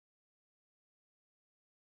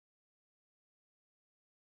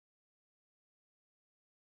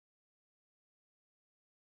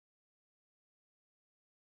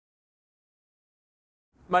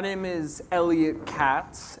My name is Elliot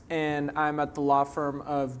Katz, and I'm at the law firm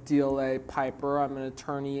of DLA Piper. I'm an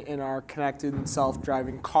attorney in our connected and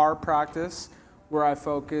self-driving car practice, where I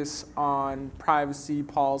focus on privacy,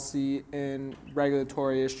 policy, and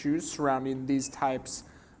regulatory issues surrounding these types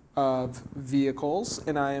of vehicles.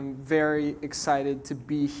 And I am very excited to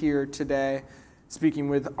be here today speaking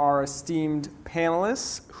with our esteemed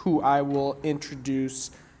panelists, who I will introduce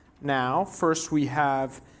now. First, we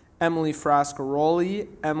have Emily Frascaroli.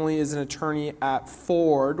 Emily is an attorney at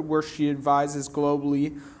Ford, where she advises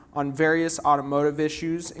globally on various automotive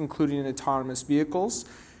issues, including autonomous vehicles.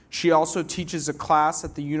 She also teaches a class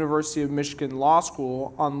at the University of Michigan Law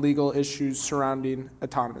School on legal issues surrounding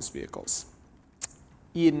autonomous vehicles.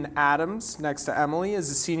 Ian Adams, next to Emily,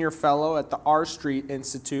 is a senior fellow at the R Street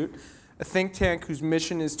Institute, a think tank whose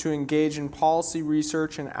mission is to engage in policy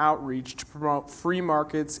research and outreach to promote free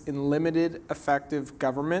markets in limited, effective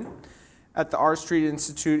government. At the R Street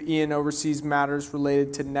Institute, Ian oversees matters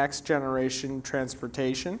related to next-generation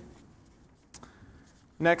transportation.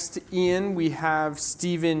 Next to Ian, we have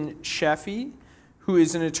Stephen Sheffy, who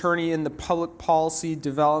is an attorney in the public policy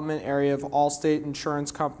development area of Allstate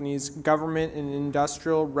Insurance Company's Government and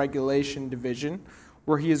Industrial Regulation Division,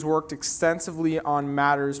 where he has worked extensively on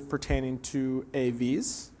matters pertaining to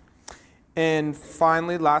AVs. And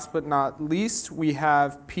finally, last but not least, we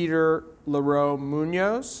have Peter Leroux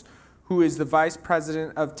Munoz, who is the Vice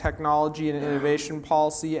President of Technology and Innovation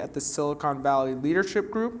Policy at the Silicon Valley Leadership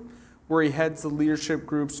Group, where he heads the leadership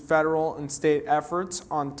group's federal and state efforts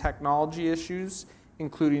on technology issues,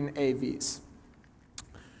 including AVs.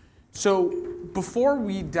 So before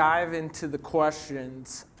we dive into the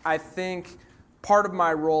questions, I think part of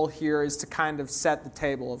my role here is to kind of set the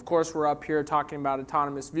table. Of course, we're up here talking about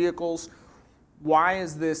autonomous vehicles. Why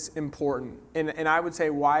is this important? And I would say,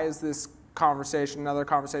 why is this conversation and other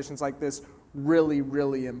conversations like this really,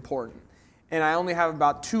 really important? And I only have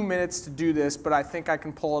about 2 minutes to do this, but I think I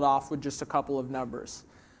can pull it off with just a couple of numbers.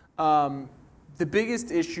 The biggest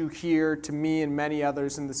issue here, to me and many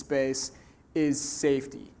others in the space, is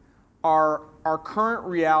safety. Our current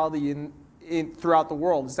reality throughout the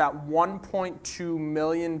world is that 1.2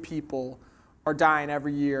 million people are dying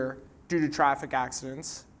every year due to traffic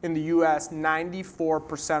accidents. In the US,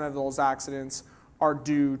 94% of those accidents are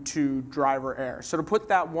due to driver error. So to put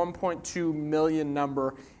that 1.2 million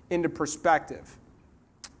number into perspective,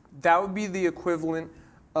 that would be the equivalent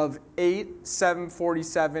of 8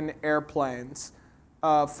 747 airplanes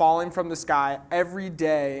falling from the sky every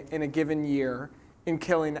day in a given year and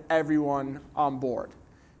killing everyone on board.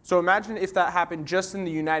 So imagine if that happened just in the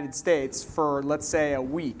United States for, let's say, a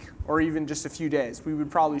week or even just a few days. We would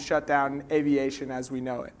probably shut down aviation as we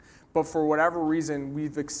know it. But for whatever reason,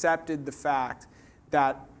 we've accepted the fact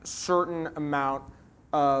that a certain amount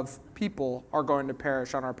of people are going to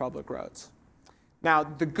perish on our public roads. Now,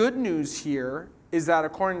 the good news here is that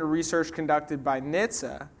according to research conducted by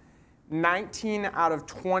NHTSA, 19 out of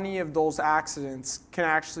 20 of those accidents can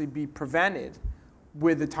actually be prevented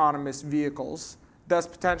with autonomous vehicles, thus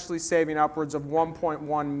potentially saving upwards of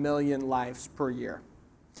 1.1 million lives per year.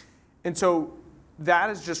 And so that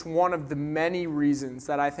is just one of the many reasons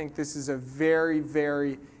that I think this is a very,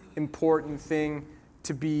 very important thing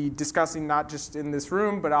to be discussing, not just in this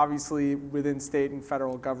room, but obviously within state and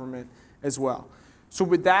federal government as well. So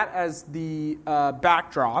with that as the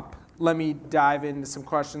backdrop, let me dive into some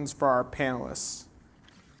questions for our panelists.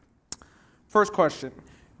 First question.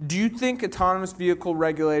 Do you think autonomous vehicle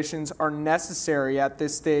regulations are necessary at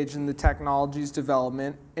this stage in the technology's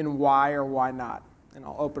development, and why or why not? And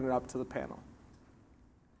I'll open it up to the panel.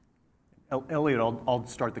 Elliot, I'll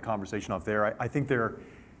start the conversation off there. I think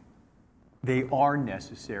they are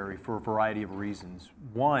necessary for a variety of reasons.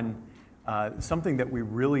 One, something that we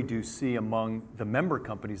really do see among the member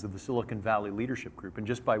companies of the Silicon Valley Leadership Group, and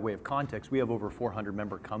just by way of context, we have over 400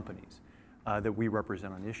 member companies that we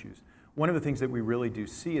represent on issues. One of the things that we really do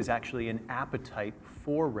see is actually an appetite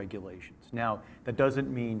for regulations. Now, that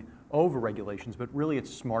doesn't mean over-regulations, but really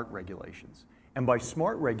it's smart regulations. And by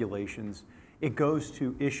smart regulations, it goes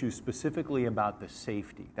to issues specifically about the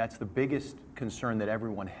safety. That's the biggest concern that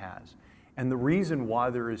everyone has. And the reason why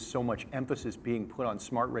there is so much emphasis being put on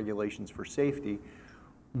smart regulations for safety,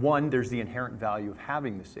 one, there's the inherent value of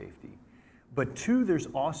having the safety. But two, there's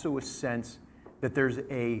also a sense that there's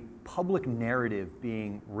a public narrative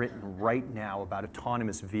being written right now about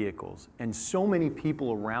autonomous vehicles. And so many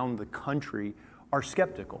people around the country are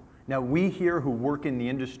skeptical. Now, we here who work in the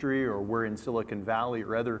industry, or we're in Silicon Valley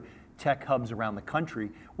or other tech hubs around the country,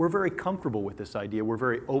 we're very comfortable with this idea. We're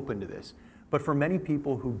very open to this. But for many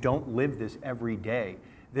people who don't live this every day,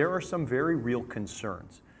 there are some very real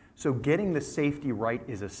concerns. So getting the safety right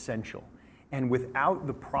is essential. And without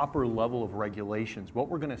the proper level of regulations, what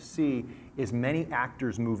we're going to see is many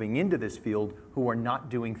actors moving into this field who are not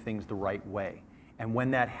doing things the right way. And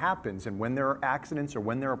when that happens, and when there are accidents or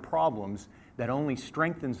when there are problems, that only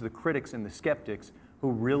strengthens the critics and the skeptics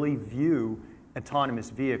who really view autonomous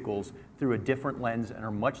vehicles through a different lens and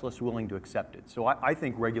are much less willing to accept it. So I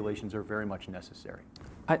think regulations are very much necessary.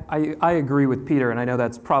 I agree with Peter, and I know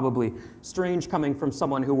that's probably strange coming from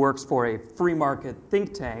someone who works for a free market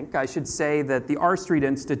think tank. I should say that the R Street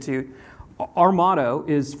Institute, our motto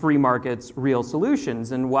is free markets, real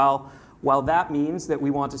solutions. And while that means that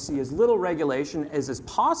we want to see as little regulation as is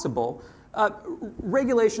possible,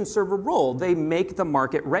 regulations serve a role. They make the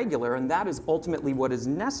market regular, and that is ultimately what is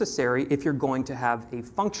necessary if you're going to have a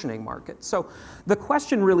functioning market. So the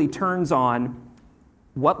question really turns on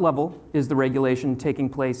what level is the regulation taking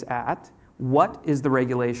place at? What is the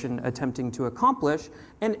regulation attempting to accomplish?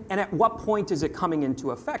 And at what point is it coming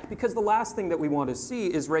into effect? Because the last thing that we want to see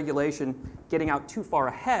is regulation getting out too far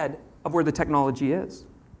ahead of where the technology is.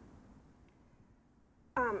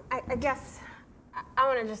 I guess I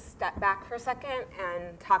want to just step back for a second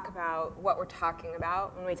and talk about what we're talking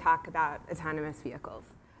about when we talk about autonomous vehicles.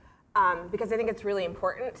 Because I think it's really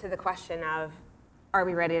important to the question of, are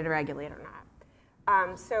we ready to regulate or not?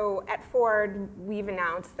 So at Ford, we've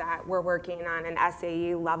announced that we're working on an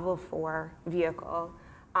SAE level 4 vehicle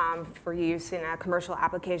for use in a commercial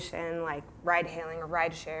application like ride hailing or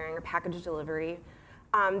ride sharing or package delivery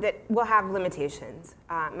that will have limitations.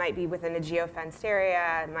 It might be within a geofenced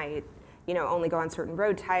area, it might only go on certain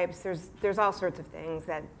road types. There's all sorts of things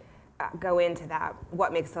that go into that,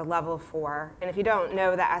 what makes a level 4. And if you don't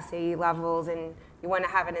know the SAE levels and you want to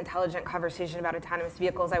have an intelligent conversation about autonomous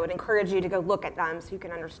vehicles, I would encourage you to go look at them so you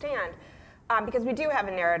can understand. Because we do have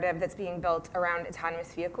a narrative that's being built around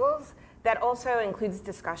autonomous vehicles that also includes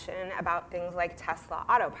discussion about things like Tesla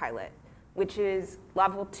Autopilot, which is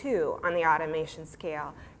level 2 on the automation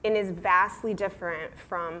scale and is vastly different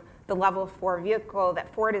from the level 4 vehicle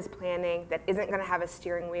that Ford is planning that isn't going to have a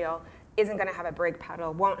steering wheel, isn't going to have a brake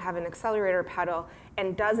pedal, won't have an accelerator pedal,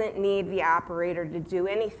 and doesn't need the operator to do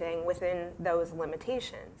anything within those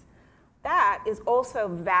limitations. That is also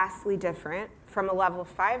vastly different from a level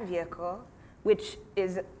 5 vehicle, which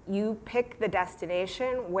is you pick the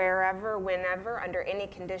destination wherever, whenever, under any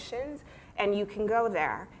conditions, and you can go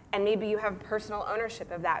there. And maybe you have personal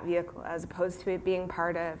ownership of that vehicle as opposed to it being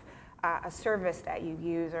part of a service that you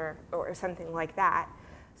use or something like that.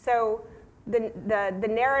 So the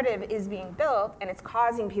narrative is being built, and it's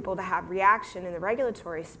causing people to have reaction in the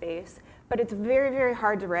regulatory space, but it's very, very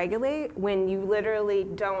hard to regulate when you literally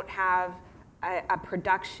don't have a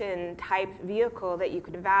production type vehicle that you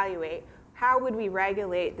could evaluate. How would we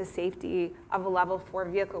regulate the safety of a level 4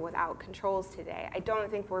 vehicle without controls today? I don't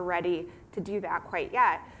think we're ready to do that quite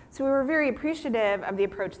yet. So we were very appreciative of the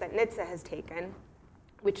approach that NHTSA has taken,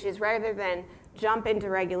 which is rather than jump into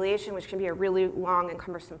regulation, which can be a really long and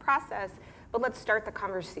cumbersome process, but let's start the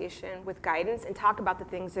conversation with guidance and talk about the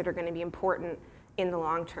things that are going to be important in the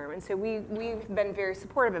long term. And so we've been very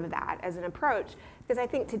supportive of that as an approach, because I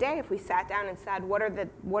think today if we sat down and said what are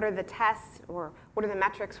the tests or what are the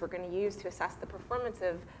metrics we're going to use to assess the performance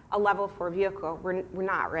of a level 4 vehicle, we're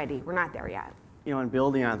not ready. We're not there yet. And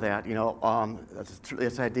building on that,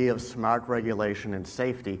 this idea of smart regulation and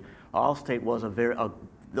safety, Allstate was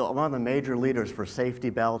one of the major leaders for safety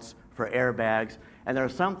belts, for airbags, and there are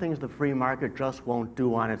some things the free market just won't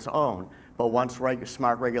do on its own. But once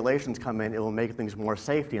smart regulations come in, it will make things more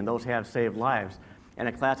safety, and those have saved lives. And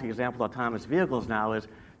a classic example of autonomous vehicles now is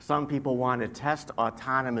some people want to test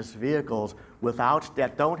autonomous vehicles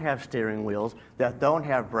that don't have steering wheels, that don't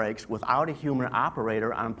have brakes, without a human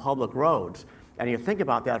operator on public roads. And you think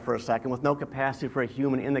about that for a second, with no capacity for a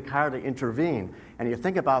human in the car to intervene. And you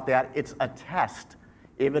think about that, it's a test.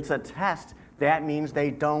 If it's a test, that means they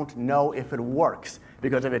don't know if it works.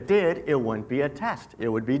 Because if it did, it wouldn't be a test. It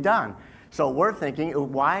would be done. So we're thinking,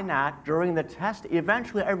 why not during the test?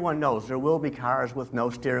 Eventually, everyone knows there will be cars with no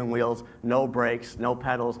steering wheels, no brakes, no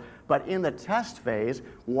pedals. But in the test phase,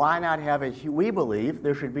 why not have we believe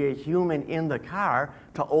there should be a human in the car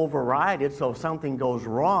to override it, so if something goes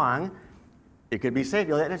wrong, it could be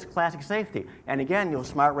safety. That's classic safety. And again,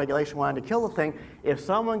 smart regulation wanted to kill the thing. If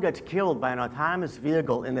someone gets killed by an autonomous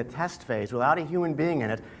vehicle in the test phase without a human being in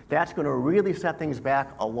it, that's going to really set things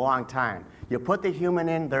back a long time. You put the human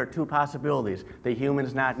in, there are two possibilities. The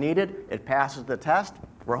human's not needed, it passes the test,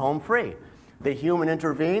 we're home free. The human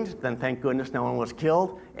intervened, then thank goodness no one was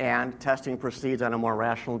killed, and testing proceeds on a more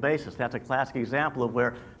rational basis. That's a classic example of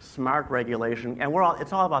where smart regulation, and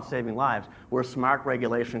it's all about saving lives, where smart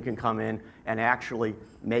regulation can come in and actually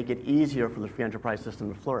make it easier for the free enterprise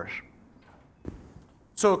system to flourish.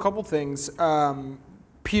 So a couple things.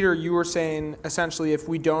 Peter, you were saying essentially if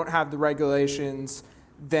we don't have the regulations,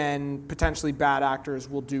 then potentially bad actors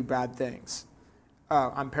will do bad things.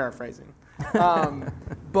 I'm paraphrasing.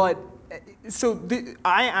 I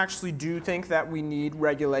actually do think that we need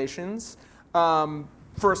regulations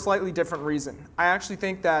for a slightly different reason. I actually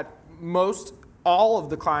think that all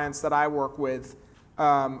of the clients that I work with,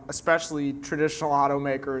 especially traditional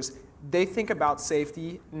automakers, they think about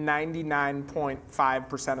safety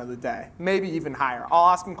 99.5% of the day, maybe even higher. I'll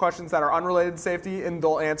ask them questions that are unrelated to safety, and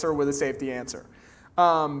they'll answer with a safety answer.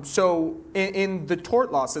 So in the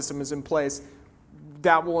tort law system is in place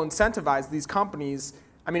that will incentivize these companies.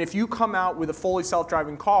 I mean, if you come out with a fully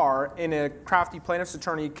self-driving car and a crafty plaintiff's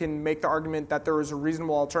attorney can make the argument that there is a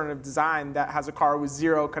reasonable alternative design that has a car with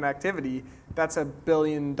zero connectivity, that's $1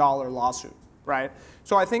 billion lawsuit, right?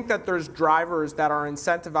 So I think that there's drivers that are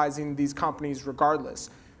incentivizing these companies regardless.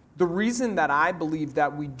 The reason that I believe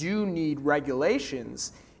that we do need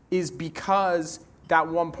regulations is because that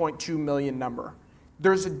 1.2 million number.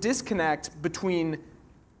 There's a disconnect between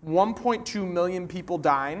 1.2 million people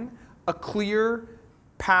dying, a clear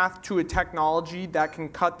path to a technology that can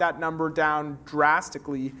cut that number down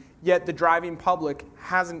drastically, yet the driving public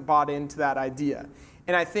hasn't bought into that idea.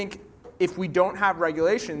 And I think if we don't have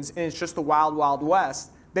regulations and it's just the wild, wild west,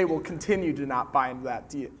 they will continue to not buy into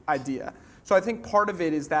that idea. So I think part of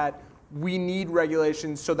it is that we need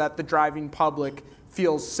regulations so that the driving public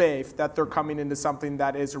feels safe, that they're coming into something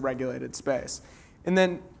that is a regulated space. And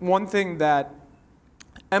then one thing that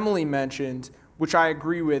Emily mentioned, which I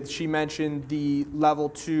agree with, she mentioned the level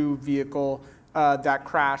 2 vehicle that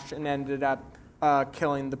crashed and ended up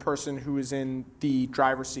killing the person who was in the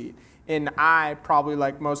driver's seat. And I, probably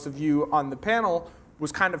like most of you on the panel,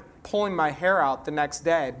 was kind of pulling my hair out the next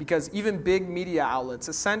day because even big media outlets,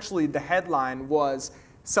 essentially the headline was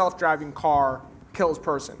self-driving car kills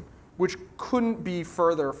person, which couldn't be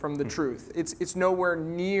further from the truth. It's nowhere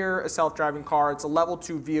near a self-driving car. It's a level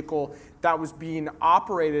 2 vehicle that was being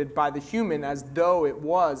operated by the human as though it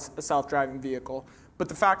was a self-driving vehicle. But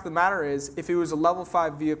the fact of the matter is, if it was a level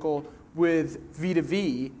 5 vehicle with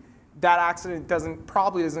V2V, that accident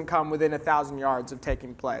probably doesn't come within 1,000 yards of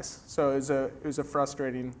taking place. So it was a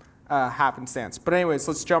frustrating happenstance. But anyways,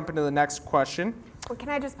 let's jump into the next question. Well, can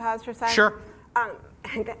I just pause for a second? Sure.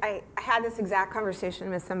 I had this exact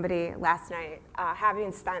conversation with somebody last night.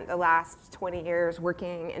 Having spent the last 20 years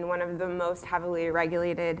working in one of the most heavily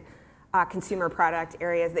regulated consumer product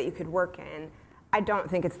areas that you could work in, I don't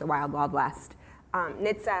think it's the wild, wild west.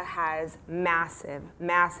 NHTSA has massive,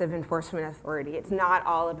 massive enforcement authority. It's not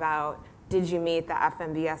all about did you meet the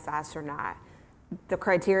FMVSS or not. The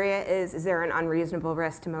criteria is there an unreasonable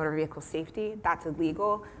risk to motor vehicle safety? That's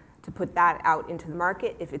illegal. To put that out into the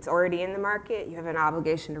market. If it's already in the market, you have an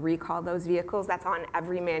obligation to recall those vehicles. That's on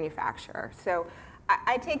every manufacturer. So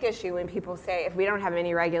I take issue when people say if we don't have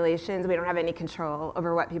any regulations, we don't have any control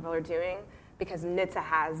over what people are doing, because NHTSA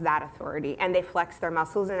has that authority, and they flex their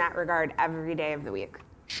muscles in that regard every day of the week.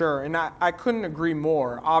 Sure, and I couldn't agree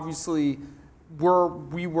more. Obviously,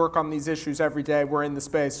 we work on these issues every day. We're in the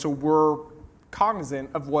space, so we're cognizant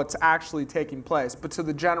of what's actually taking place. But to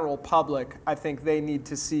the general public, I think they need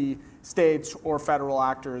to see states or federal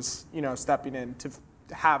actors, stepping in to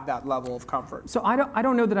have that level of comfort. So I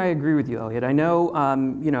don't know that I agree with you, Elliot. I know,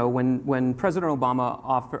 when President Obama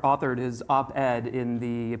authored his op-ed in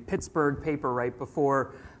the Pittsburgh paper right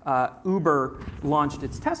before Uber launched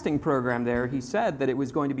its testing program there, he said that it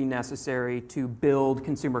was going to be necessary to build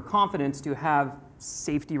consumer confidence, to have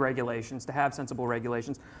safety regulations, to have sensible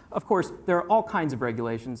regulations. Of course, there are all kinds of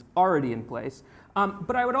regulations already in place.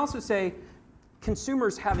 But I would also say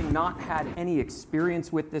consumers having not had any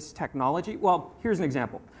experience with this technology, well, here's an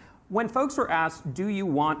example. When folks were asked, do you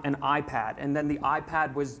want an iPad? And then the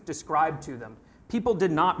iPad was described to them. People did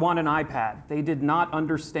not want an iPad. They did not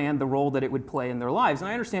understand the role that it would play in their lives. And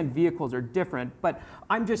I understand vehicles are different, but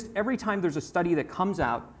every time there's a study that comes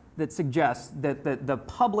out that suggests that the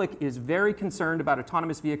public is very concerned about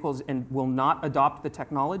autonomous vehicles and will not adopt the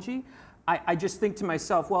technology, I just think to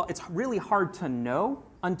myself, well, it's really hard to know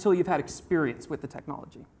until you've had experience with the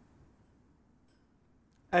technology.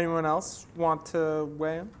 Anyone else want to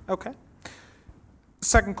weigh in? Okay.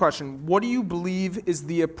 Second question, what do you believe is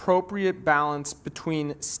the appropriate balance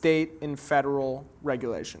between state and federal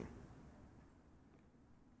regulation?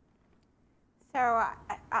 So,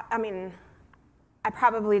 I mean, I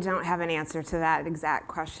probably don't have an answer to that exact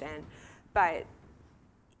question, but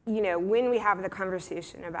when we have the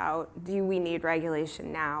conversation about do we need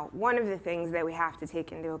regulation now, one of the things that we have to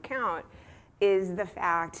take into account is the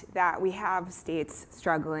fact that we have states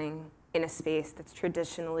struggling in a space that's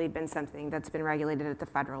traditionally been something that's been regulated at the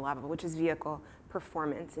federal level, which is vehicle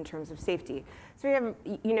performance in terms of safety. So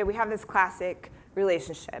we have this classic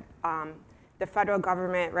relationship. The federal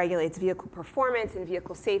government regulates vehicle performance and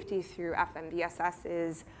vehicle safety through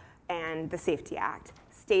FMVSSs and the Safety Act.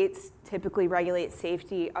 States typically regulate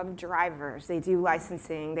safety of drivers. They do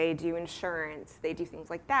licensing, they do insurance, they do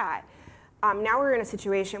things like that. Now we're in a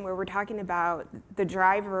situation where we're talking about the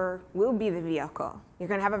driver will be the vehicle. You're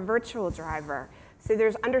going to have a virtual driver. So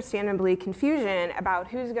there's understandably confusion about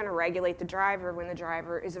who's going to regulate the driver when the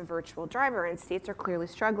driver is a virtual driver, and states are clearly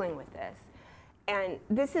struggling with this. And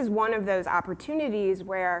this is one of those opportunities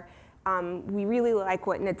where we really like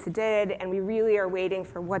what NHTSA did, and we really are waiting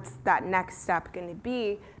for what's that next step going to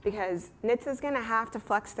be, because NHTSA is going to have to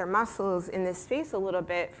flex their muscles in this space a little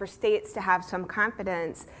bit for states to have some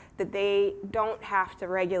confidence that they don't have to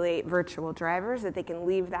regulate virtual drivers, that they can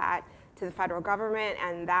leave that to the federal government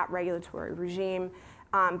and that regulatory regime,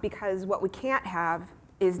 because what we can't have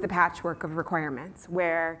is the patchwork of requirements,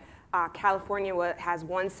 where California has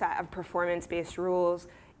one set of performance-based rules,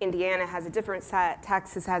 Indiana has a different set,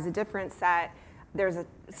 Texas has a different set. There's a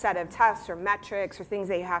set of tests or metrics or things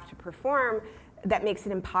they have to perform that makes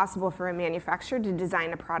it impossible for a manufacturer to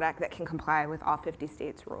design a product that can comply with all 50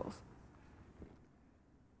 states' rules.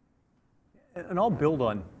 And I'll build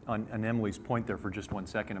on Emily's point there for just 1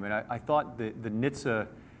 second. I mean, I thought the NHTSA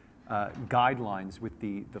guidelines with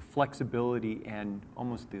the flexibility and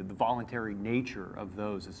almost the voluntary nature of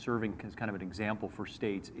those as serving as kind of an example for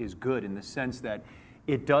states is good in the sense that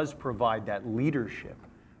it does provide that leadership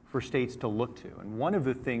for states to look to. And one of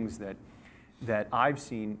the things that I've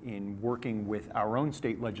seen in working with our own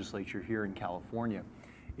state legislature here in California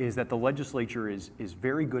is that the legislature is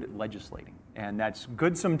very good at legislating. And that's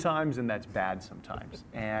good sometimes and that's bad sometimes.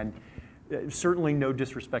 And certainly no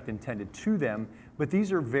disrespect intended to them, but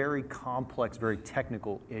these are very complex, very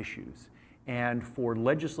technical issues. And for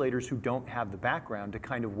legislators who don't have the background to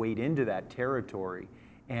kind of wade into that territory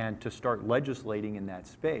and to start legislating in that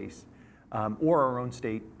space, or our own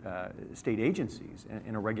state agencies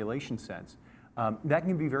in a regulation sense, that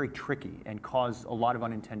can be very tricky and cause a lot of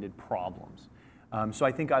unintended problems. So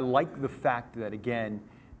I think I like the fact that, again,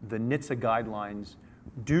 the NHTSA guidelines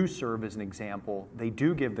do serve as an example. They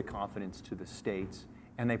do give the confidence to the states,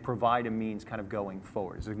 and they provide a means kind of going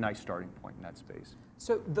forward. It's a nice starting point in that space.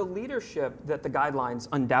 So the leadership that the guidelines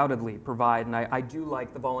undoubtedly provide, and I do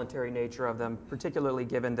like the voluntary nature of them, particularly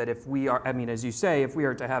given that if we are, I mean, as you say, if we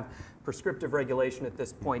are to have prescriptive regulation at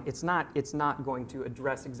this point, it's not going to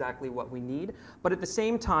address exactly what we need. But at the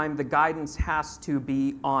same time, the guidance has to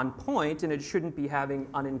be on point, and it shouldn't be having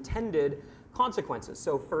unintended consequences.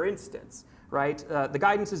 So for instance, right, the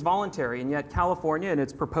guidance is voluntary, and yet California and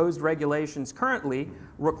its proposed regulations currently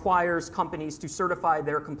requires companies to certify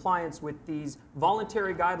their compliance with these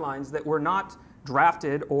voluntary guidelines that were not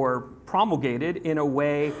drafted or promulgated in a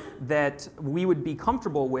way that we would be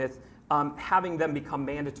comfortable with having them become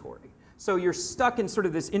mandatory. So you're stuck in sort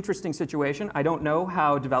of this interesting situation. I don't know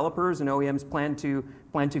how developers and OEMs plan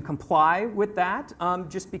to comply with that,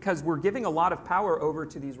 just because we're giving a lot of power over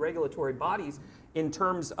to these regulatory bodies in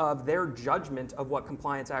terms of their judgment of what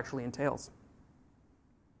compliance actually entails.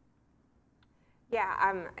 Yeah,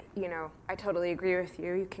 I totally agree with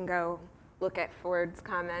you. You can go look at Ford's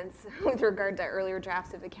comments with regard to earlier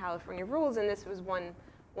drafts of the California rules, and this was one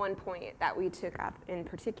point that we took up in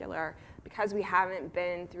particular. Because we haven't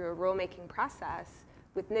been through a rulemaking process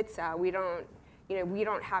with NHTSA, we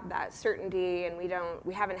don't have that certainty, and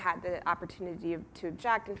we haven't had the opportunity to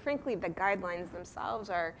object. And frankly, the guidelines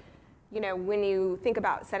themselves are, when you think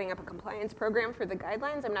about setting up a compliance program for the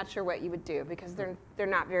guidelines, I'm not sure what you would do because they're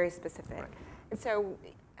not very specific. Right. And so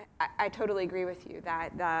I totally agree with you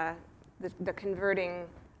that the converting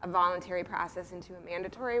a voluntary process into a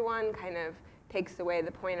mandatory one kind of takes away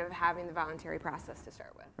the point of having the voluntary process to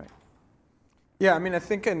start with. Right. Yeah, I mean, I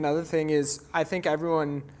think another thing is, I think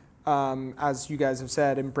everyone, as you guys have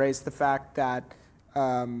said, embraced the fact that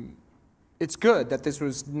it's good that this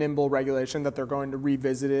was nimble regulation, that they're going to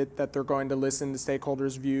revisit it, that they're going to listen to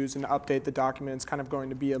stakeholders' views and update the document. It's kind of going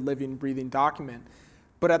to be a living, breathing document.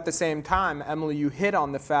 But at the same time, Emily, you hit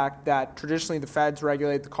on the fact that traditionally the feds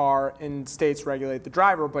regulate the car and states regulate the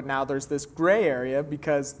driver, but now there's this gray area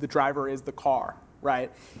because the driver is the car,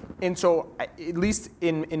 right? And so, at least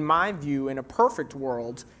in my view, in a perfect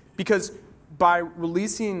world, because by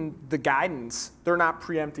releasing the guidance, they're not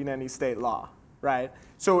preempting any state law, right?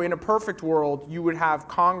 So in a perfect world, you would have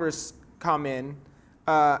Congress come in,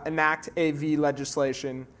 enact AV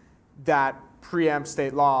legislation that preempts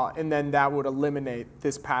state law, and then that would eliminate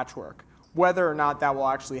this patchwork. Whether or not that will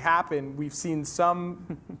actually happen, we've seen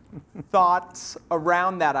some thoughts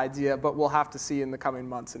around that idea, but we'll have to see in the coming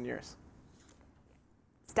months and years.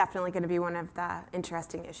 It's definitely going to be one of the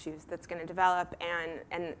interesting issues that's going to develop,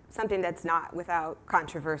 and something that's not without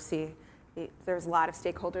controversy. There's a lot of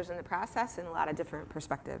stakeholders in the process and a lot of different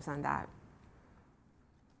perspectives on that.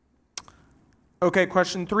 Okay,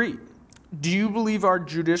 question 3. Do you believe our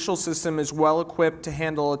judicial system is well equipped to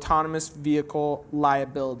handle autonomous vehicle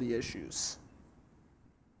liability issues?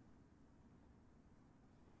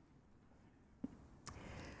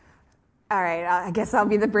 All right, I guess I'll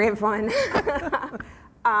be the brave one.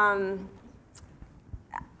 I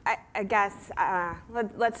guess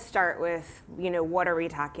let's start with, what are we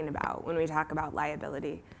talking about when we talk about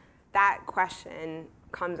liability? That question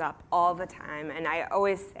comes up all the time, and I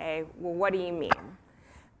always say, well, what do you mean?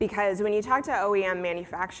 Because when you talk to OEM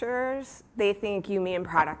manufacturers, they think you mean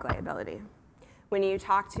product liability. When you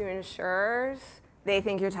talk to insurers, they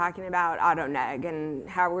think you're talking about auto neg and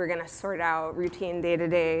how we're going to sort out routine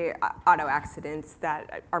day-to-day auto accidents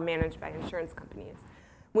that are managed by insurance companies.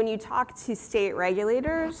 When you talk to state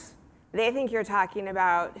regulators, they think you're talking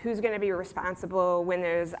about who's going to be responsible when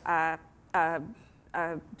there's a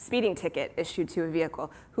speeding ticket issued to a vehicle,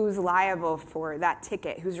 who's liable for that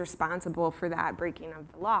ticket, who's responsible for that breaking of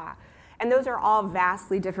the law. And those are all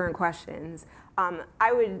vastly different questions.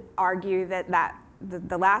 I would argue that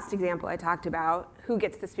the last example I talked about, who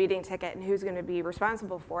gets the speeding ticket and who's going to be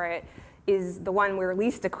responsible for it, is the one we're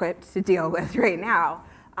least equipped to deal with right now.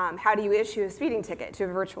 How do you issue a speeding ticket to a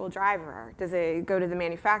virtual driver? Does it go to the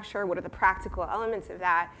manufacturer? What are the practical elements of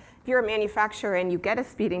that? If you're a manufacturer and you get a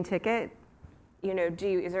speeding ticket,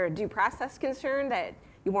 is there a due process concern that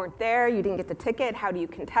you weren't there, you didn't get the ticket? How do you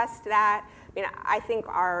contest that? I think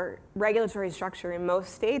our regulatory structure in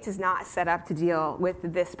most states is not set up to deal with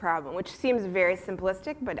this problem, which seems very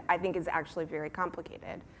simplistic, but I think is actually very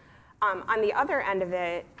complicated. On the other end of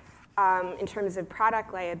it, in terms of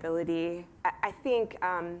product liability, I think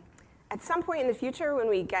at some point in the future when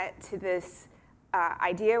we get to this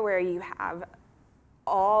idea where you have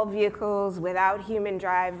all vehicles without human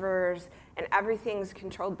drivers and everything's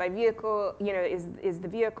controlled by vehicle, is the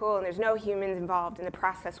vehicle, and there's no humans involved in the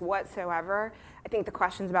process whatsoever, I think the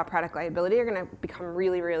questions about product liability are going to become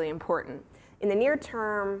really, really important. In the near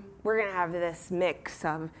term, we're going to have this mix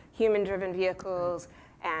of human-driven vehicles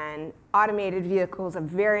and automated vehicles of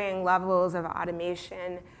varying levels of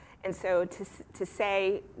automation. And so to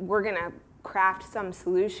say we're going to craft some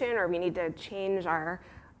solution or we need to change our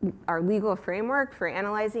legal framework for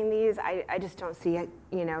analyzing these, I just don't see it,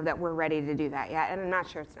 that we're ready to do that yet, and I'm not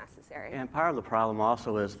sure it's necessary. And part of the problem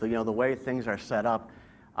also is the way things are set up.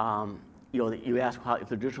 You ask if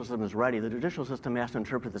the judicial system is ready. The judicial system has to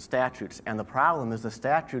interpret the statutes, and the problem is the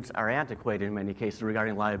statutes are antiquated in many cases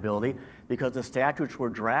regarding liability because the statutes were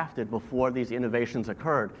drafted before these innovations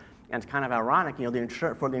occurred. And it's kind of ironic,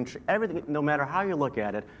 everything, no matter how you look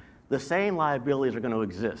at it, the same liabilities are going to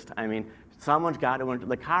exist. I mean,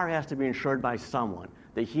 the car has to be insured by someone.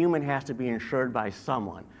 The human has to be insured by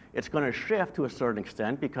someone. It's going to shift to a certain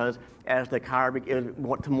extent because as the car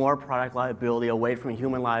to more product liability away from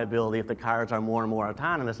human liability if the cars are more and more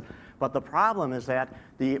autonomous. But the problem is that,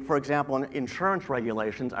 for example, insurance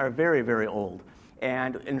regulations are very, very old.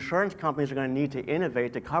 And insurance companies are going to need to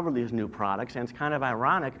innovate to cover these new products. And it's kind of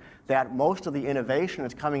ironic that most of the innovation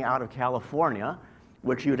is coming out of California,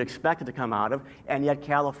 which you'd expect it to come out of, and yet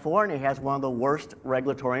California has one of the worst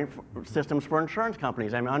regulatory systems for insurance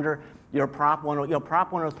companies. I mean, under your Prop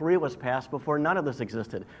 103 was passed before none of this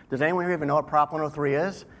existed. Does anyone here even know what Prop 103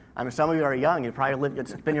 is? I mean, some of you are young.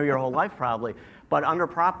 It's been here your whole life probably. But under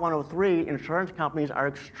Prop 103, insurance companies are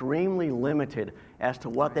extremely limited as to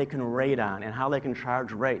what they can rate on and how they can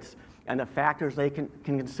charge rates, and the factors they can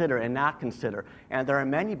consider and not consider. And there are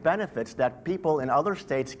many benefits that people in other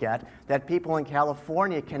states get that people in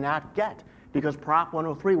California cannot get because Prop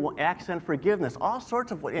 103 will accent forgiveness, all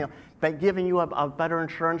sorts of, by giving you a better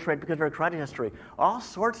insurance rate because of your credit history, all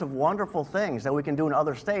sorts of wonderful things that we can do in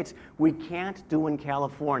other states we can't do in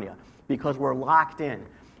California because we're locked in.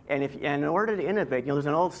 And in order to innovate, there's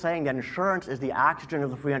an old saying that insurance is the oxygen of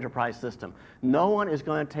the free enterprise system. No one is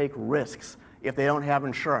going to take risks if they don't have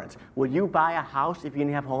insurance. Would you buy a house if you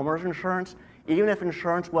didn't have homeowners insurance? Even if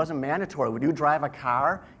insurance wasn't mandatory, would you drive a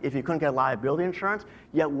car if you couldn't get liability insurance?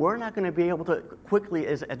 Yet we're not going to be able to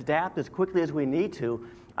adapt as quickly as we need to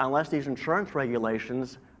unless these insurance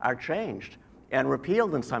regulations are changed. and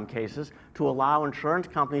repealed in some cases to allow insurance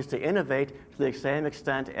companies to innovate to the same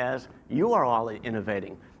extent as you are all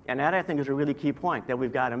innovating. And that, I think, is a really key point that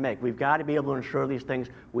we've got to make. We've got to be able to ensure these things.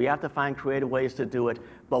 We have to find creative ways to do it,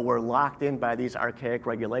 but we're locked in by these archaic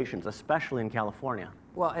regulations, especially in California.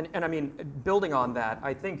 Well, and I mean, building on that,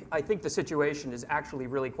 I think the situation is actually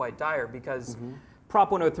really quite dire because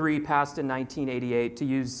Prop 103 passed in 1988 to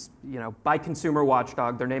use, by Consumer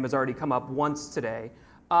Watchdog, their name has already come up once today.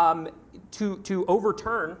 To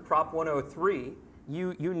overturn Prop 103,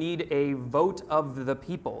 you need a vote of the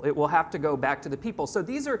people. It will have to go back to the people. So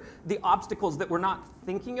these are the obstacles that we're not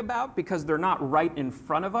thinking about because they're not right in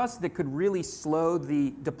front of us that could really slow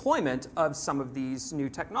the deployment of some of these new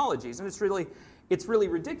technologies. And it's really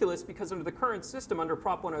ridiculous because under the current system, under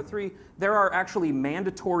Prop 103, there are actually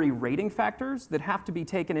mandatory rating factors that have to be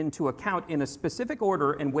taken into account in a specific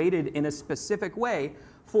order and weighted in a specific way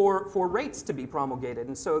for rates to be promulgated.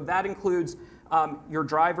 And so that includes your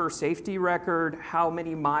driver safety record, how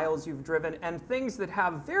many miles you've driven, and things that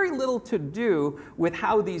have very little to do with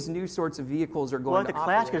how these new sorts of vehicles are going to operate. Well, the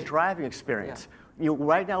classic is driving experience. Yeah.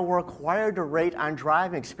 Right now, we're required to rate on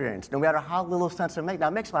driving experience, no matter how little sense it makes. Now,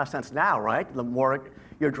 it makes a lot of sense now, right? The more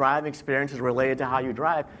your driving experience is related to how you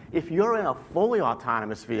drive. If you're in a fully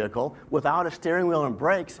autonomous vehicle without a steering wheel and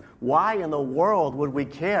brakes, why in the world would we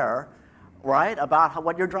care, right, about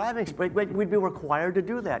what your driving experience? We'd be required to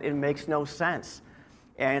do that. It makes no sense.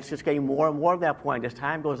 And it's just getting more and more of that point. As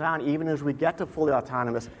time goes on, even as we get to fully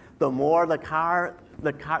autonomous, the more the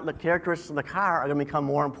characteristics of the car are going to become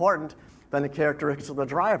more important than the characteristics of the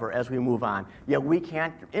driver as we move on. Yet we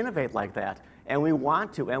can't innovate like that. And we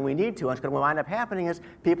want to, and we need to. And what's going to wind up happening is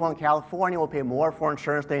people in California will pay more for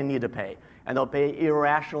insurance than they need to pay. And they'll pay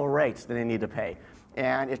irrational rates than they need to pay.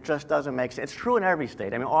 And it just doesn't make sense. It's true in every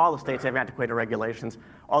state. I mean, all the states have antiquated regulations,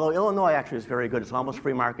 although Illinois actually is very good. It's almost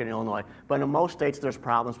free market in Illinois. But in most states, there's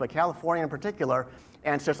problems. But California in particular,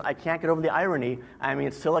 and it's just, I can't get over the irony. I mean,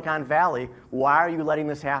 it's Silicon Valley. Why are you letting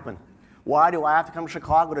this happen? Why do I have to come to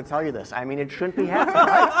Chicago to tell you this? I mean, it shouldn't be happening,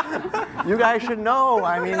 right? You guys should know.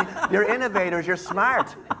 I mean, you're innovators. You're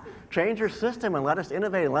smart. Change your system and let us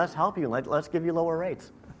innovate and let us help you. Let's give you lower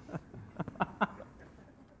rates.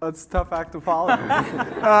 That's a tough act to follow.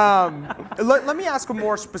 Let me ask a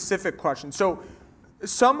more specific question. So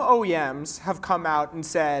some OEMs have come out and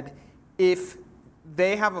said if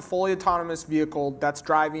they have a fully autonomous vehicle that's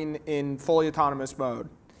driving in fully autonomous mode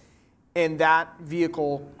and that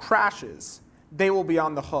vehicle crashes, they will be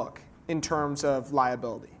on the hook in terms of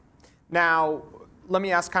liability. Now, let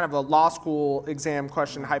me ask kind of a law school exam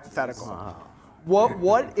question, hypothetical. Wow.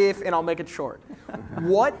 What if, and I'll make it short,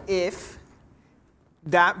 what if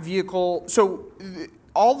that vehicle, so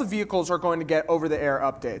all the vehicles are going to get over-the-air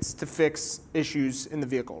updates to fix issues in the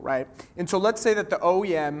vehicle, right? And so let's say that the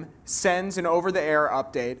OEM sends an over-the-air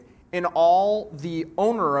update and all the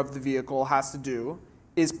owner of the vehicle has to do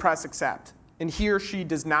is press accept. And he or she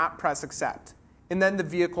does not press accept. And then the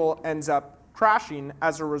vehicle ends up crashing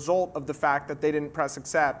as a result of the fact that they didn't press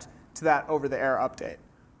accept to that over-the-air update.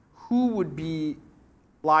 Who would be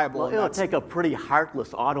liable? Well, it'll take a pretty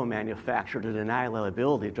heartless auto manufacturer to deny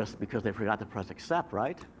liability just because they forgot to press accept,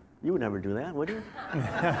 right? You would never do that, would you?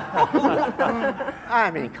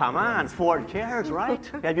 I mean, come on, Ford cares, right?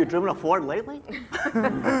 Have you driven a Ford lately?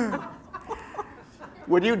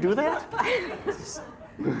 Would you do that?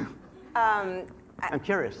 I'm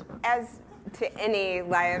curious. As to any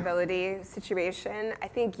liability situation, I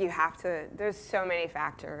think you have to, there's so many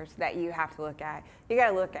factors that you have to look at. You got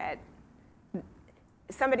to look at,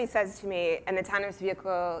 somebody says to me, an autonomous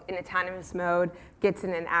vehicle in autonomous mode gets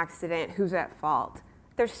in an accident, who's at fault?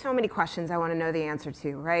 There's so many questions I want to know the answer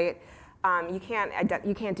to, right? You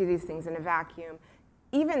can't do these things in a vacuum.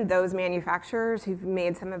 Even those manufacturers who've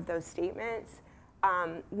made some of those statements,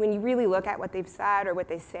 when you really look at what they've said or what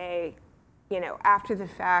they say, after the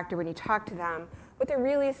fact or when you talk to them, what they're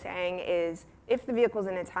really saying is if the vehicle's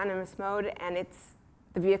in autonomous mode and it's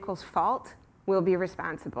the vehicle's fault, we'll be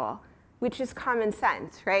responsible, which is common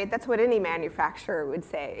sense, right? That's what any manufacturer would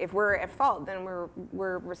say. If we're at fault, then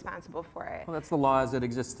we're responsible for it. Well, that's the law as it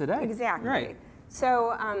exists today. Exactly. Right.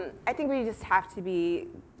 So I think we just have to be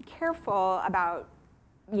careful about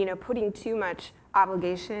putting too much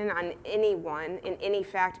obligation on anyone in any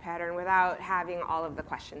fact pattern without having all of the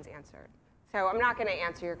questions answered. So I'm not going to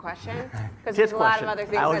answer your question because there's a lot of other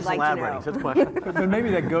things I'd like to know. His question. But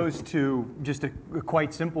maybe that goes to just a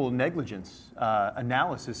quite simple negligence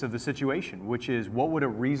analysis of the situation, which is what would a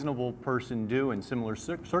reasonable person do in similar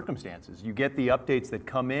circumstances? You get the updates that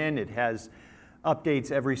come in, it has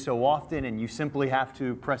updates every so often, and you simply have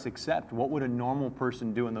to press accept. What would a normal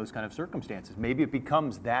person do in those kind of circumstances? Maybe it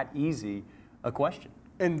becomes that easy a question.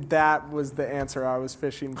 And that was the answer I was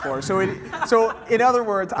fishing for. So in other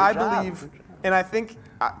words, I believe, and I think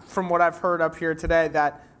from what I've heard up here today,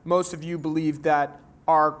 that most of you believe that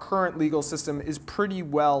our current legal system is pretty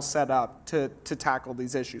well set up to tackle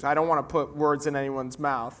these issues. I don't want to put words in anyone's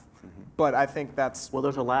mouth, but I think that's... Well,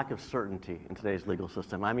 there's a lack of certainty in today's legal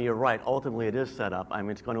system. I mean, you're right. Ultimately, it is set up. I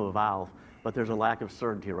mean, it's going to evolve, but there's a lack of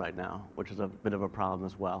certainty right now, which is a bit of a problem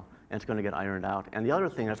as well, and it's going to get ironed out. And the other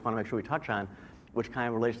thing I just want to make sure we touch on, which kind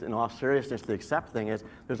of relates in all seriousness to the accept thing, is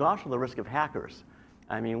there's also the risk of hackers.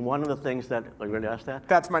 I mean, one of the things that, are you ready to ask that?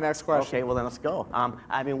 That's my next question. Okay, well then let's go.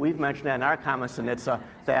 I mean, we've mentioned that in our comments, and it's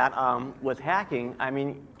that with hacking, I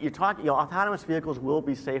mean, autonomous vehicles will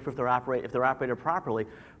be safe if they're operated properly,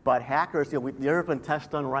 but hackers, there have been tests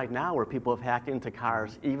done right now where people have hacked into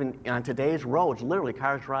cars, even on today's roads, literally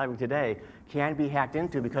cars driving today can be hacked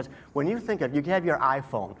into, because when you think of, you have your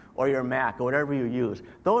iPhone or your Mac or whatever you use,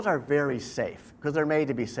 those are very safe because they're made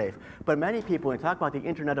to be safe. But many people, when you talk about the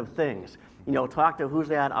Internet of Things, talk to who's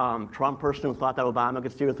that Trump person who thought that Obama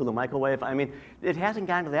could steer through the microwave. I mean, it hasn't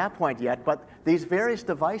gotten to that point yet, but these various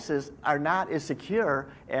devices are not as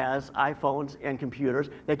secure as iPhones and computers.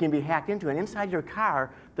 They can be hacked into, and inside your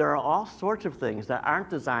car, there are all sorts of things that aren't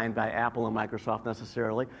designed by Apple and Microsoft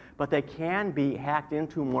necessarily, but they can be hacked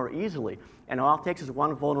into more easily. And all it takes is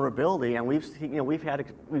one vulnerability, and we've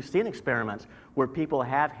seen experiments where people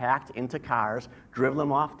have hacked into cars, driven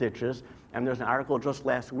them off ditches. And there's an article just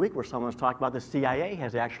last week where someone was talking about the CIA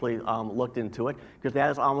has actually looked into it, because that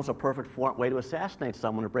is almost a perfect way to assassinate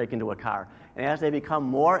someone, to break into a car. And as they become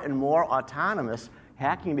more and more autonomous,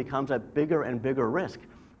 hacking becomes a bigger and bigger risk,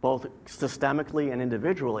 both systemically and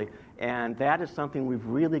individually. And that is something we've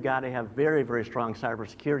really got to have very, very strong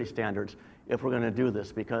cybersecurity standards if we're going to do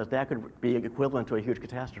this, because that could be equivalent to a huge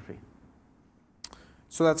catastrophe.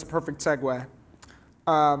 So that's a perfect segue.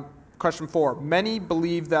 Question 4. Many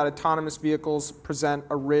believe that autonomous vehicles present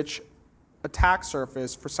a rich attack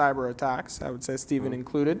surface for cyber attacks, I would say Stephen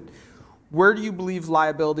included. Where do you believe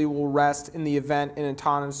liability will rest in the event an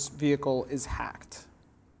autonomous vehicle is hacked?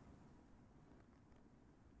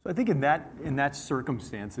 So I think in that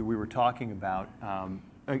circumstance that we were talking about,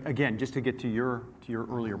 again, just to get to your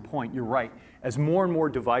earlier point, you're right. As more and more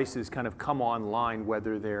devices kind of come online,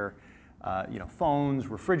 whether they're phones,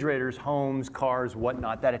 refrigerators, homes, cars,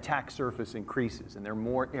 whatnot, that attack surface increases, and there are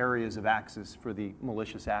more areas of access for the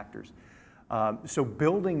malicious actors. So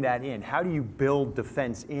building that in, how do you build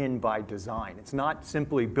defense in by design? It's not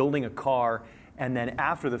simply building a car and then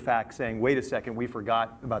after the fact saying, wait a second, we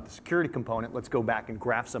forgot about the security component, let's go back and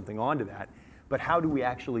graft something onto that. But how do we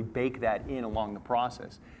actually bake that in along the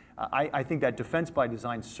process? I think that defense by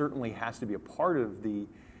design certainly has to be a part of the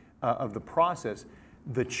process.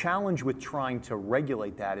 The challenge with trying to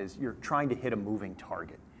regulate that is you're trying to hit a moving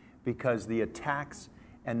target, because the attacks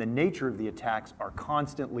and the nature of the attacks are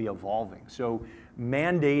constantly evolving. So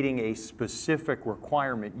mandating a specific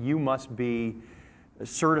requirement, you must be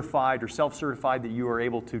certified or self-certified that you are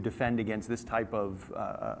able to defend against this type of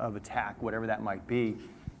attack, whatever that might be,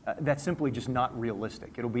 that's simply just not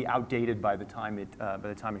realistic. It'll be outdated by the time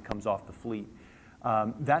it comes off the fleet.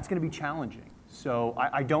 That's going to be challenging. So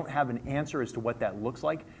I don't have an answer as to what that looks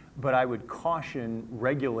like, but I would caution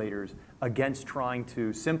regulators against trying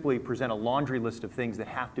to simply present a laundry list of things that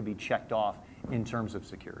have to be checked off in terms of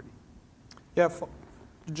security. Yeah,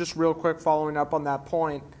 just real quick, following up on that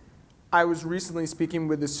point, I was recently speaking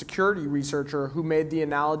with a security researcher who made the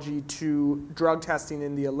analogy to drug testing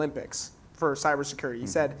in the Olympics for cybersecurity. He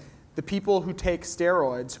said the people who take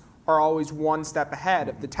steroids are always one step ahead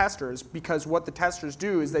of the testers, because what the testers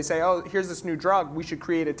do is they say, oh, here's this new drug, we should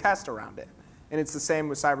create a test around it. And it's the same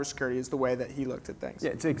with cybersecurity, is the way that he looked at things.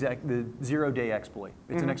 Yeah, it's exactly the zero-day exploit.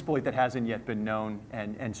 It's an exploit that hasn't yet been known,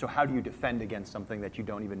 and so how do you defend against something that you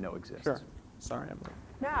don't even know exists? Sure. Sorry, Emily.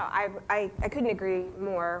 No, I couldn't agree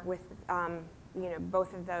more with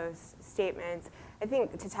both of those statements. I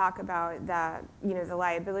think to talk about the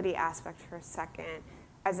liability aspect for a second,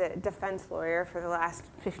 as a defense lawyer for the last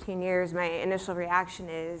 15 years, my initial reaction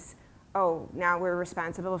is, oh, now we're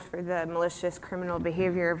responsible for the malicious criminal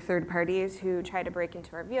behavior of third parties who try to break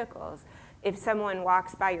into our vehicles. If someone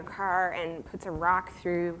walks by your car and puts a rock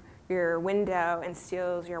through your window and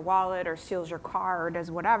steals your wallet or steals your car or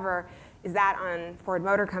does whatever, is that on Ford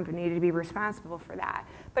Motor Company to be responsible for that?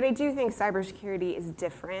 But I do think cybersecurity is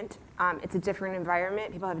different. It's a different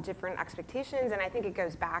environment. People have different expectations, and I think it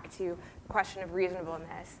goes back to the question of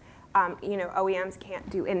reasonableness. OEMs can't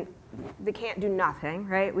do nothing,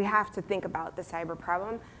 right? We have to think about the cyber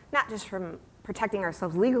problem, not just from protecting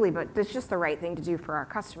ourselves legally, but it's just the right thing to do for our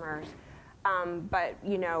customers. But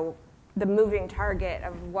the moving target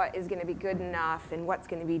of what is going to be good enough and what's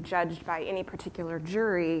going to be judged by any particular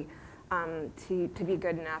jury to be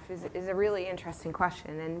good enough is a really interesting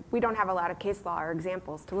question. And we don't have a lot of case law or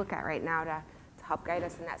examples to look at right now to help guide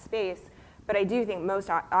us in that space. But I do think most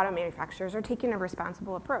auto manufacturers are taking a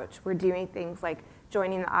responsible approach. We're doing things like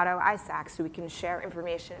joining the auto ISAC so we can share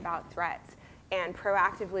information about threats, and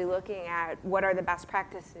proactively looking at what are the best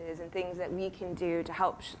practices and things that we can do to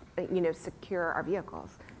help secure our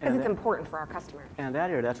vehicles, because it's important for our customers. And that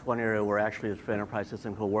area, that's one area where actually the enterprise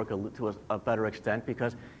system could work to a better extent,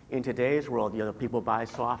 because in today's world, people buy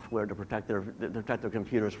software to protect their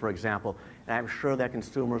computers, for example, and I'm sure that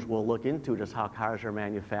consumers will look into just how cars are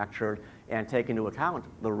manufactured and take into account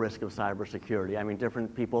the risk of cybersecurity. I mean,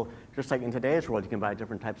 different people, just like in today's world, you can buy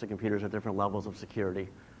different types of computers at different levels of security.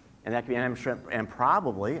 And that can be, and I'm sure, and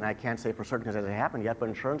probably, and I can't say for certain because it hasn't happened yet, but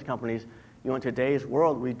insurance companies, in today's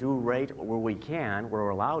world, we do rate where we can, where we're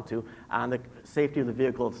allowed to, on the safety of the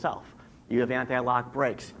vehicle itself. You have anti-lock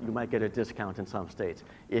brakes, you might get a discount in some states.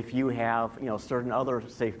 If you have, certain other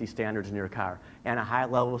safety standards in your car and a high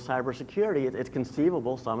level of cybersecurity, it's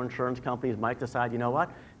conceivable some insurance companies might decide, you know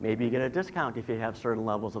what, maybe you get a discount if you have certain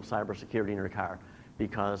levels of cybersecurity in your car,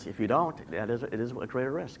 because if you don't, it is a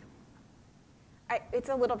greater risk. It's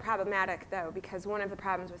a little problematic, though, because one of the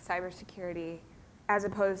problems with cybersecurity, as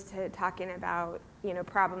opposed to talking about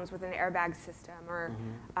problems with an airbag system or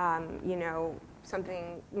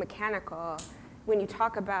something mechanical, when you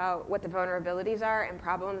talk about what the vulnerabilities are and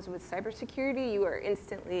problems with cybersecurity, you are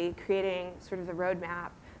instantly creating sort of the roadmap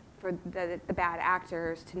for the bad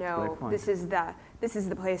actors to know this is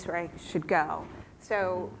the place where I should go.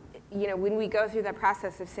 So when we go through the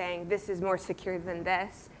process of saying this is more secure than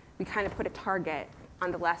this, we kind of put a target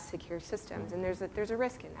on the less secure systems, and there's a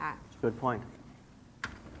risk in that. Good point.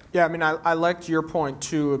 Yeah, I mean, I liked your point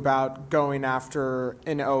too about going after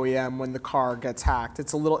an OEM when the car gets hacked.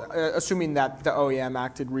 It's a little, assuming that the OEM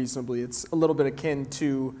acted reasonably, it's a little bit akin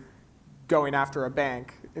to going after a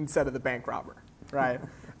bank instead of the bank robber, right?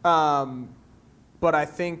 But I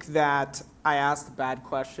think that I asked a bad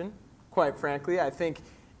question, quite frankly. I think,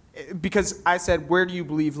 because I said, where do you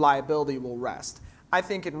believe liability will rest? I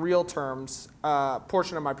think in real terms, a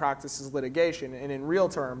portion of my practice is litigation, and in real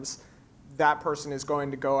terms, that person is going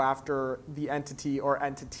to go after the entity or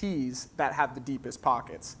entities that have the deepest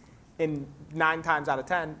pockets. In 9 times out of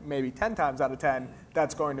 10, maybe 10 times out of 10,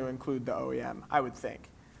 that's going to include the OEM, I would think.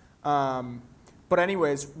 But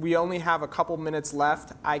anyways, we only have a couple minutes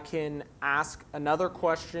left. I can ask another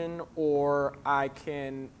question, or I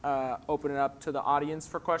can open it up to the audience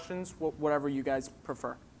for questions, whatever you guys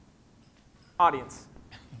prefer. Audience.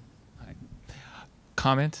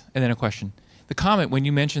 Comment and then a question. The comment, when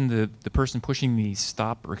you mentioned the person pushing the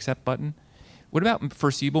stop or accept button, what about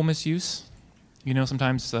foreseeable misuse?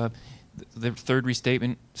 Sometimes the third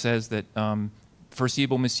restatement says that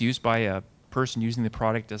foreseeable misuse by a person using the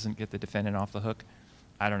product doesn't get the defendant off the hook.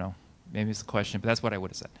 I don't know. Maybe it's the question, but that's what I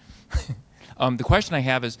would have said. The question I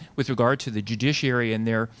have is with regard to the judiciary and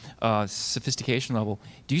their sophistication level,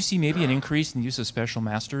 do you see maybe an increase in the use of special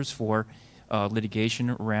masters for litigation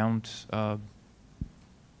around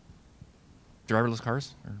driverless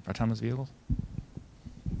cars or autonomous vehicles?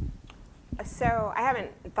 So I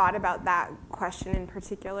haven't thought about that question in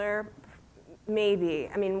particular. Maybe.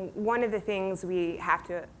 I mean, one of the things we have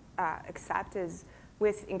to accept is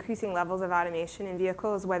with increasing levels of automation in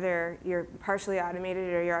vehicles, whether you're partially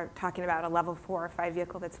automated or you're talking about a level 4 or 5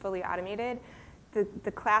 vehicle that's fully automated,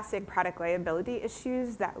 the classic product liability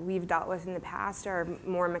issues that we've dealt with in the past are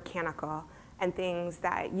more mechanical and things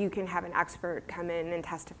that you can have an expert come in and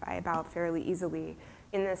testify about fairly easily.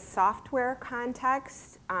 In the software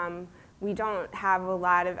context, we don't have a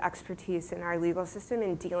lot of expertise in our legal system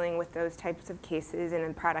in dealing with those types of cases in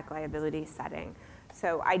a product liability setting.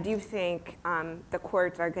 So I do think the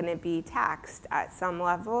courts are going to be taxed at some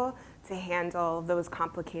level to handle those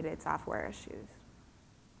complicated software issues.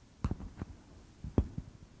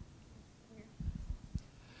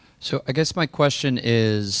 So I guess my question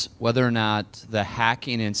is whether or not the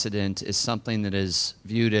hacking incident is something that is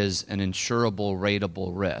viewed as an insurable,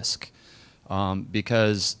 rateable risk.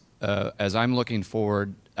 Because as I'm looking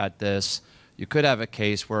forward at this, you could have a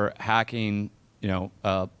case where hacking,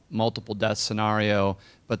 a multiple death scenario,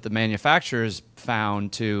 but the manufacturers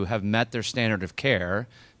found to have met their standard of care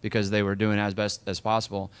because they were doing as best as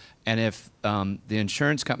possible. And if the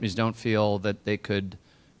insurance companies don't feel that they could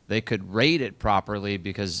rate it properly,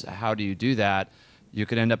 because how do you do that? You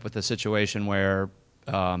could end up with a situation where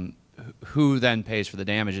who then pays for the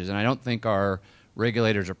damages? And I don't think our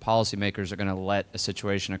regulators or policymakers are going to let a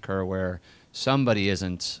situation occur where somebody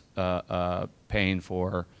isn't paying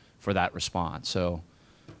for for that response. So,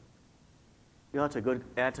 You know,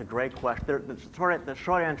 that's a great question. The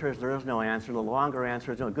short answer is there is no answer. The longer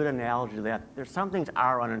answer is a good analogy to that. There's some things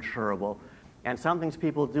are uninsurable, and some things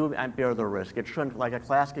people do and bear the risk. It shouldn't, like a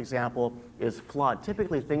classic example is flood.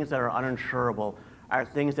 Typically things that are uninsurable are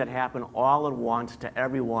things that happen all at once to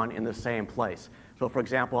everyone in the same place. So for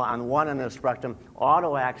example, on one end of the spectrum,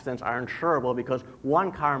 auto accidents are insurable because one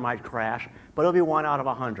car might crash, but it'll be 1 out of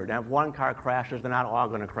 100. And if one car crashes, they're not all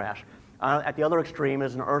going to crash. At the other extreme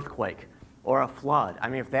is an earthquake or a flood. I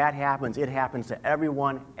mean, if that happens, it happens to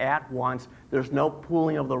everyone at once. There's no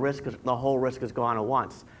pooling of the risk, the whole risk is gone at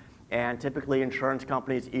once. And typically insurance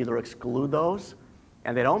companies either exclude those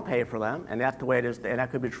and they don't pay for them, and that's the way it is, and that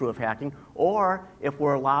could be true of hacking, or if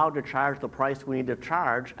we're allowed to charge the price we need to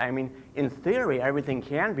charge, I mean, in theory, everything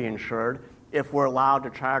can be insured if we're allowed to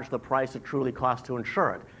charge the price it truly costs to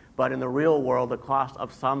insure it. But in the real world, the cost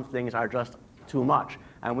of some things are just too much.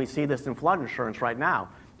 And we see this in flood insurance right now.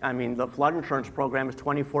 I mean, the flood insurance program is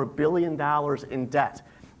 $24 billion in debt.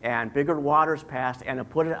 And Bigger Waters passed, and it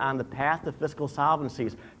put it on the path to fiscal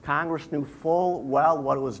solvencies. Congress knew full well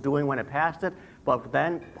what it was doing when it passed it, but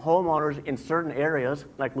then homeowners in certain areas,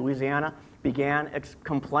 like Louisiana, began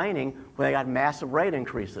complaining when they got massive rate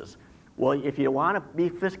increases. Well, if you want to be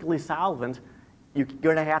fiscally solvent, you're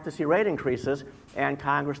going to have to see rate increases, and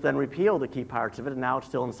Congress then repealed the key parts of it, and now it's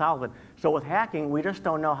still insolvent. So with hacking, we just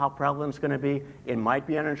don't know how prevalent it's going to be. It might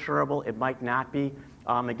be uninsurable, it might not be.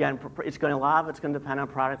 Again, a lot of it's going to depend on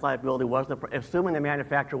product liability. Assuming the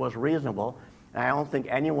manufacturer was reasonable, and I don't think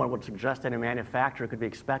anyone would suggest that a manufacturer could be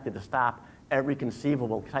expected to stop every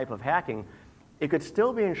conceivable type of hacking. It could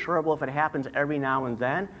still be insurable if it happens every now and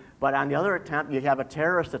then, but on the other attempt, you have a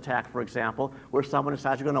terrorist attack, for example, where someone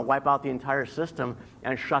decides you're going to wipe out the entire system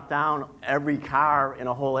and shut down every car in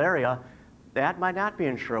a whole area. That might not be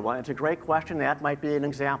insurable. And it's a great question. That might be an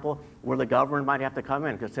example where the government might have to come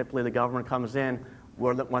in, because typically the government comes in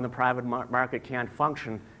when the private market can't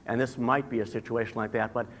function, and this might be a situation like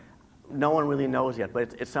that, but no one really knows yet.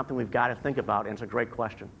 But it's something we've got to think about, and it's a great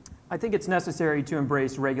question. I think it's necessary to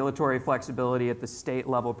embrace regulatory flexibility at the state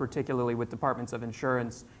level, particularly with departments of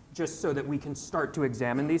insurance, just so that we can start to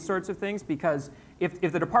examine these sorts of things, because if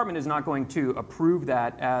the department is not going to approve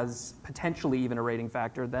that as potentially even a rating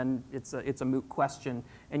factor, then it's a moot question,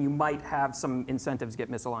 and you might have some incentives get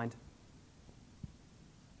misaligned.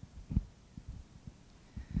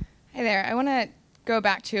 Hi there. I want to go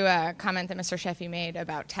back to a comment that Mr. Sheffy made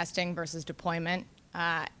about testing versus deployment.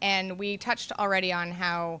 And we touched already on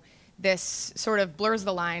how this sort of blurs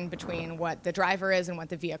the line between what the driver is and what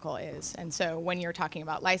the vehicle is. And so when you're talking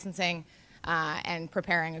about licensing and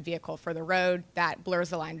preparing a vehicle for the road, that blurs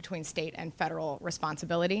the line between state and federal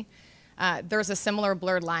responsibility. There's a similar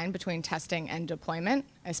blurred line between testing and deployment,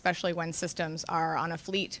 especially when systems are on a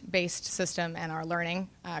fleet-based system and are learning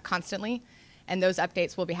constantly. And those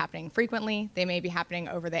updates will be happening frequently. They may be happening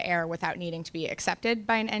over the air without needing to be accepted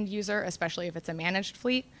by an end user, especially if it's a managed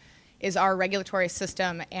fleet. Is our regulatory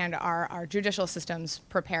system and our judicial systems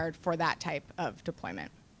prepared for that type of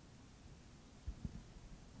deployment?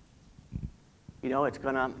 You know, the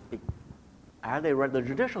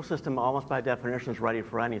judicial system almost by definition is ready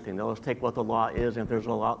for anything. They'll just take what the law is, and if there's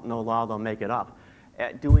no law, they'll make it up.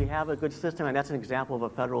 Do we have a good system? And that's an example of a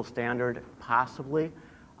federal standard, possibly.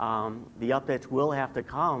 The updates will have to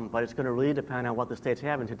come, but it's going to really depend on what the states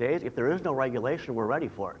have. And today, if there is no regulation, we're ready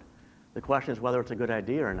for it. The question is whether it's a good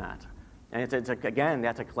idea or not. And again,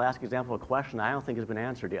 that's a classic example of a question I don't think has been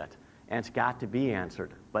answered yet. And it's got to be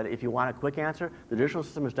answered. But if you want a quick answer, the judicial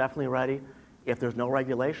system is definitely ready. If there's no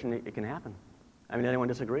regulation, it can happen. I mean, anyone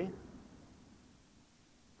disagree?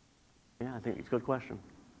 Yeah, I think it's a good question.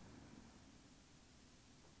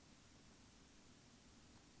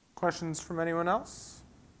 Questions from anyone else?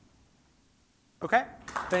 Okay,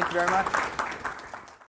 thank you very much.